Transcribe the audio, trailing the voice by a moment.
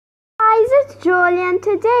it's Julie, and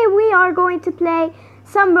today we are going to play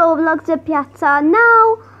some Roblox at Piazza.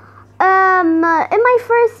 Now, in my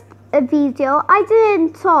first video, I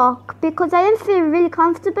didn't talk because I didn't feel really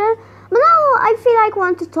comfortable. But now I feel like I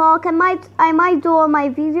want to talk. I might do all my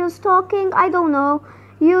videos talking. I don't know.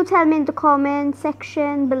 You tell me in the comment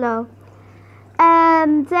section below.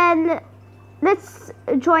 Then let's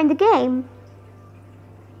join the game.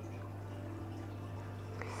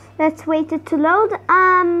 Let's wait it to load.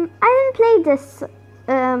 I didn't play this.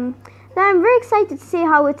 I'm very excited to see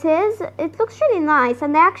how it is. It looks really nice,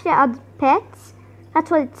 and they actually add pets.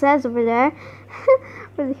 That's what it says over there,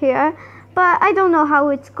 over here. But I don't know how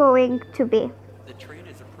it's going to be. The train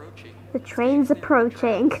is approaching. The train's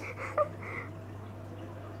approaching.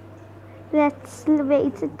 Let's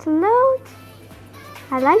wait it to load.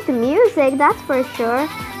 I like the music, that's for sure.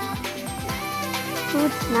 Oh,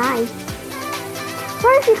 it's nice.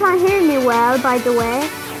 Sorry if you can't hear me well, by the way.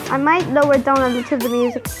 I might lower down a little the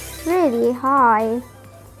music. It's really high.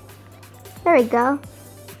 There we go.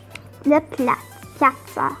 The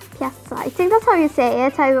Piazza. I think that's how you say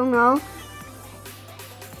it, I don't know.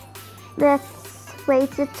 Let's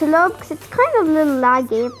wait it to load because it's kind of a little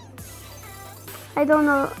laggy. I don't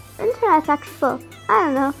know. Internet's actually full. I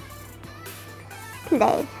don't know.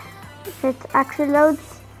 Play. If it actually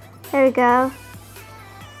loads. There we go.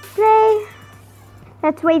 Play.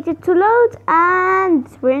 Let's wait it to load, and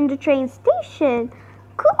we're in the train station.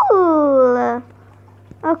 Cool.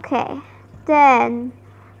 Okay, then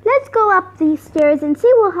let's go up these stairs and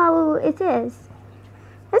see how it is.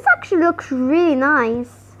 This actually looks really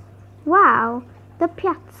nice. Wow, the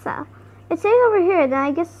Piazza. It says over here that I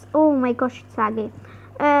guess. Oh my gosh, it's laggy.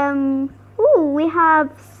 Ooh, we have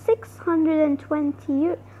 620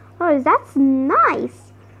 euros. Oh, that's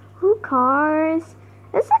nice. Ooh, cars.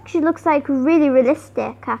 This actually looks like really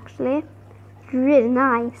realistic, actually. Really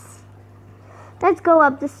nice. Let's go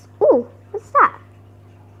up this. Ooh, what's that?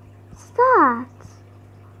 What's that?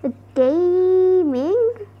 The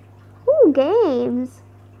gaming? Ooh, games.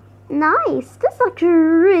 Nice. This actually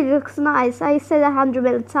really looks nice. I said 100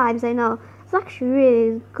 million times, I know. It's actually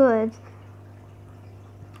really good.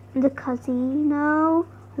 The casino.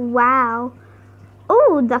 Wow.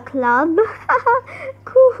 Oh, the club.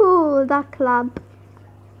 Cool, the club.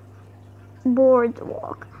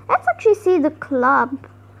 Boardwalk. Let's actually see the club.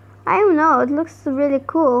 I don't know, it looks really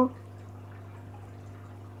cool.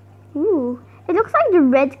 Ooh, it looks like the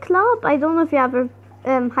Red Club. I don't know if you have a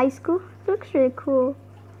high school. It looks really cool.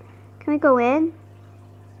 Can we go in?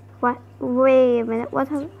 What? Wait a minute. What?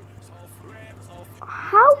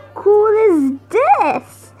 How cool is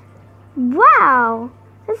this? Wow,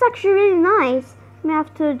 that's actually really nice. I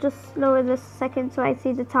have to just lower this a second so I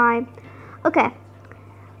see the time. Okay.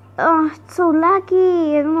 Oh, it's so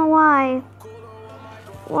laggy. I don't know why.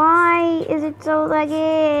 Why is it so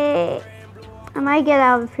laggy? I might get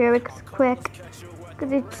out of here quick.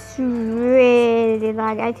 Because it's really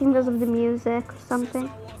laggy. I think because of the music or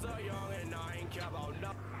something.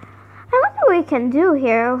 I wonder what we can do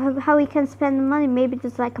here. How we can spend the money. Maybe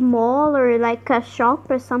just like a mall or like a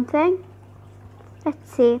shop or something.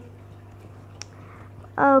 Let's see.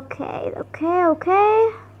 Okay.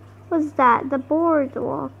 What's that? The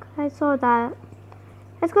boardwalk. I saw that.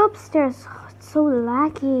 Let's go upstairs. Oh, it's so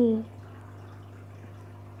laggy.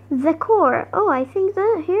 Decor. Oh, I think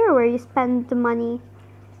here where you spend the money.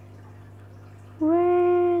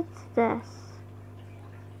 Where's this?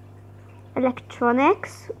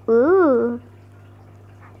 Electronics. Ooh.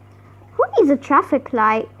 Who needs a traffic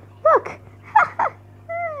light? Look.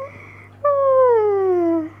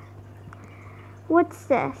 What's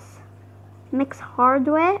this? Mix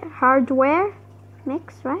hardware?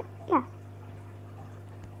 Mix, right? Yeah.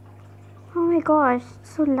 Oh my gosh,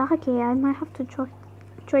 it's so laggy. I might have to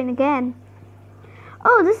join again.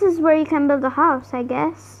 Oh, this is where you can build a house, I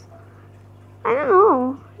guess. I don't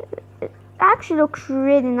know. It actually looks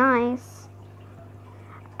really nice.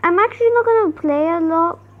 I'm actually not gonna play a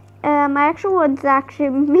lot. I actually want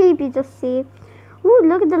to maybe just see. Ooh,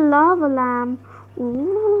 look at the lava lamp.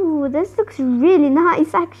 Ooh, this looks really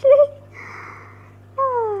nice, actually.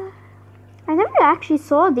 I never actually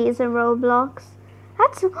saw these in Roblox.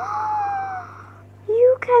 That's...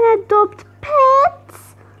 You can adopt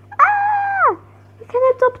pets! Ah! You can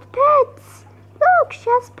adopt pets! Look, she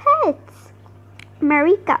has pets!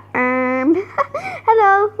 Marika,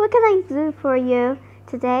 hello, what can I do for you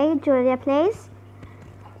today, Julia, please?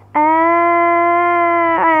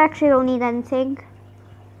 I actually don't need anything.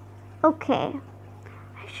 Okay.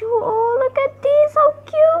 Oh, look at these, how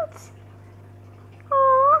cute!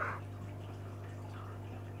 Aww.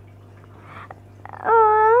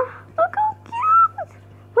 Look how cute!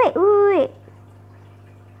 Wait.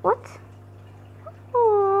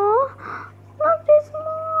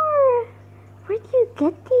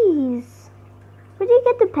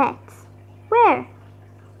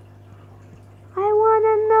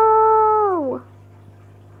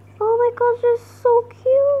 gosh, they're so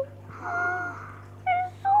cute.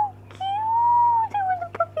 They're so cute. I want the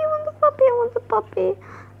puppy, I want the puppy, I want the puppy.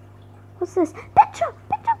 What's this? Pet shop,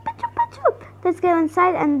 pet shop, pet shop, pet shop. Let's go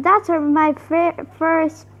inside, and that's my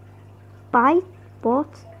first bite.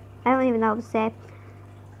 What? I don't even know what to say.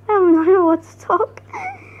 I don't know what to talk.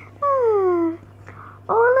 Oh,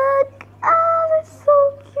 look. Oh, they're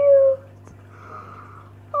so cute.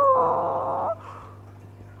 Oh,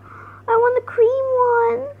 I want the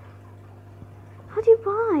cream one. How do you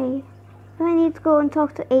buy? Do I need to go and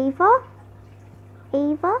talk to Ava?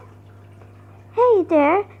 Ava? Hey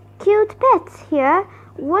there, cute pets here.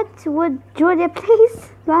 What would Julia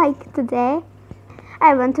please like today?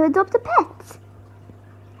 I want to adopt a pet.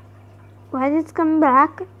 Why did it come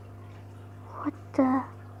back? What the?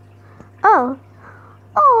 Oh.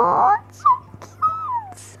 Oh, it's so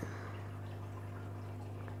cute.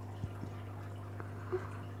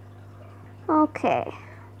 Okay.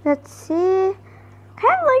 Let's see.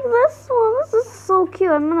 Kind of like this one. This is so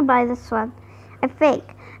cute. I'm gonna buy this one. A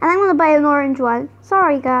fake. And I'm gonna buy an orange one.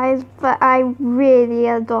 Sorry guys, but I really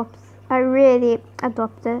adopted.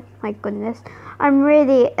 My goodness. I'm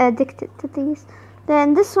really addicted to these.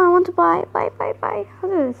 Then this one I want to buy. Buy. How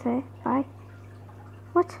did it say? Buy.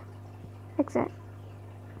 What? Exit.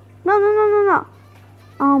 No.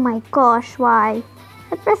 Oh my gosh, why?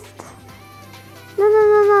 I pressed.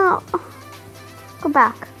 No. Go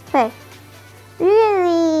back. Hey.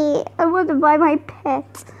 Really? I want to buy my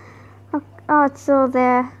pet. Oh, it's still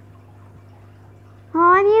there. Oh,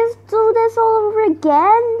 I need to do this all over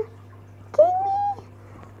again? Kidding me?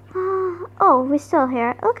 Oh, we're still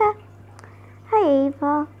here. Okay. Hi,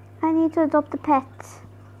 Ava. I need to adopt a pet.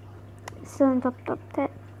 Still adopt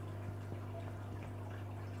it.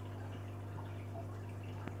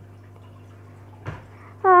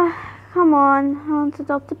 Come on. I want to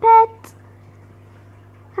adopt a pet.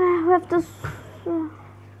 We have to...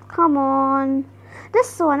 come on.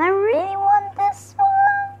 This one. I really want this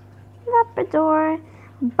one. Labrador.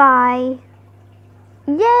 Bye.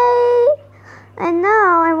 Yay! And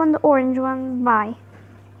now I want the orange one. Bye.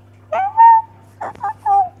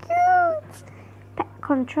 So cute. Pet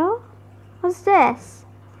control. What's this?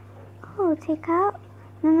 Oh, take out.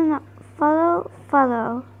 No. Follow.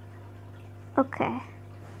 Okay.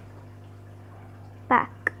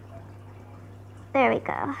 Back. There we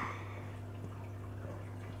go.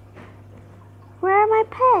 Where are my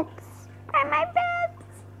pets? Where are my pets?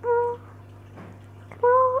 Oh. Come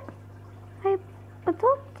on. I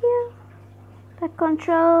adopt you. Pet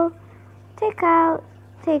control. Take out.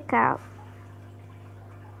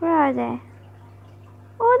 Where are they?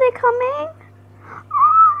 Oh, are they coming? Oh,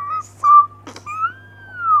 they're so cute.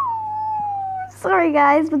 Sorry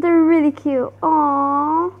guys, but they're really cute.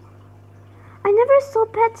 Aww. I never saw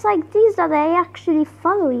pets like these that they actually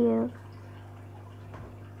follow you.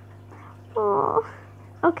 Oh.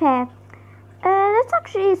 Okay. Let's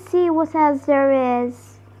actually see what else there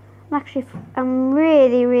is. I'm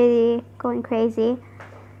really going crazy.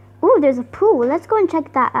 Ooh, there's a pool. Let's go and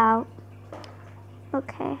check that out.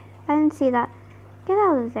 Okay, I didn't see that. Get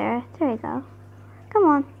out of there. There we go. Come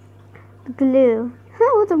on. Glue.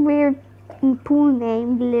 What a weird pool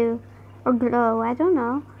name, Glue. Or Glow, I don't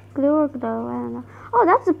know. Glue or Glow, I don't know. Oh,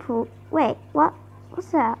 that's a pool. Wait, what?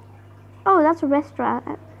 What's that? Oh, that's a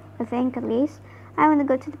restaurant, I think at least. I want to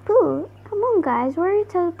go to the pool. Come on, guys. Where are you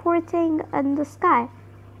teleporting in the sky?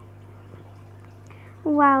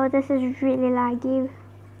 Wow, this is really laggy.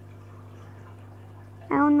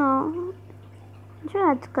 I don't know. I'm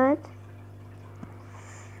sure that's good.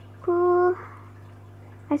 Cool.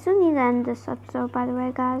 I still need to end this episode, by the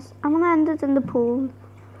way, guys. I'm gonna end it in the pool.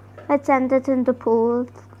 Let's end it in the pool.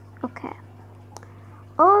 Okay.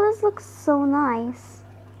 Oh, this looks so nice.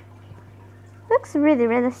 Looks really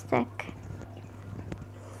realistic.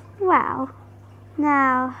 Wow.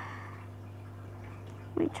 Now,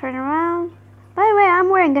 let me turn around. By the way, I'm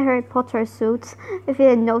wearing a Harry Potter suit. If you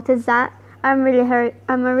didn't notice that, I'm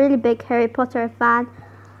a really big Harry Potter fan.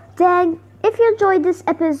 Then, if you enjoyed this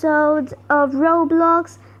episode of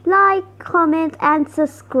Roblox, like, comment, and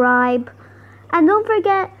subscribe. And don't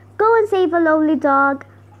forget, go and save a lonely dog.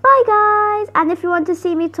 Bye, guys. And if you want to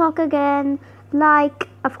see me talk again, like,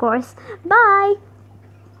 of course. Bye.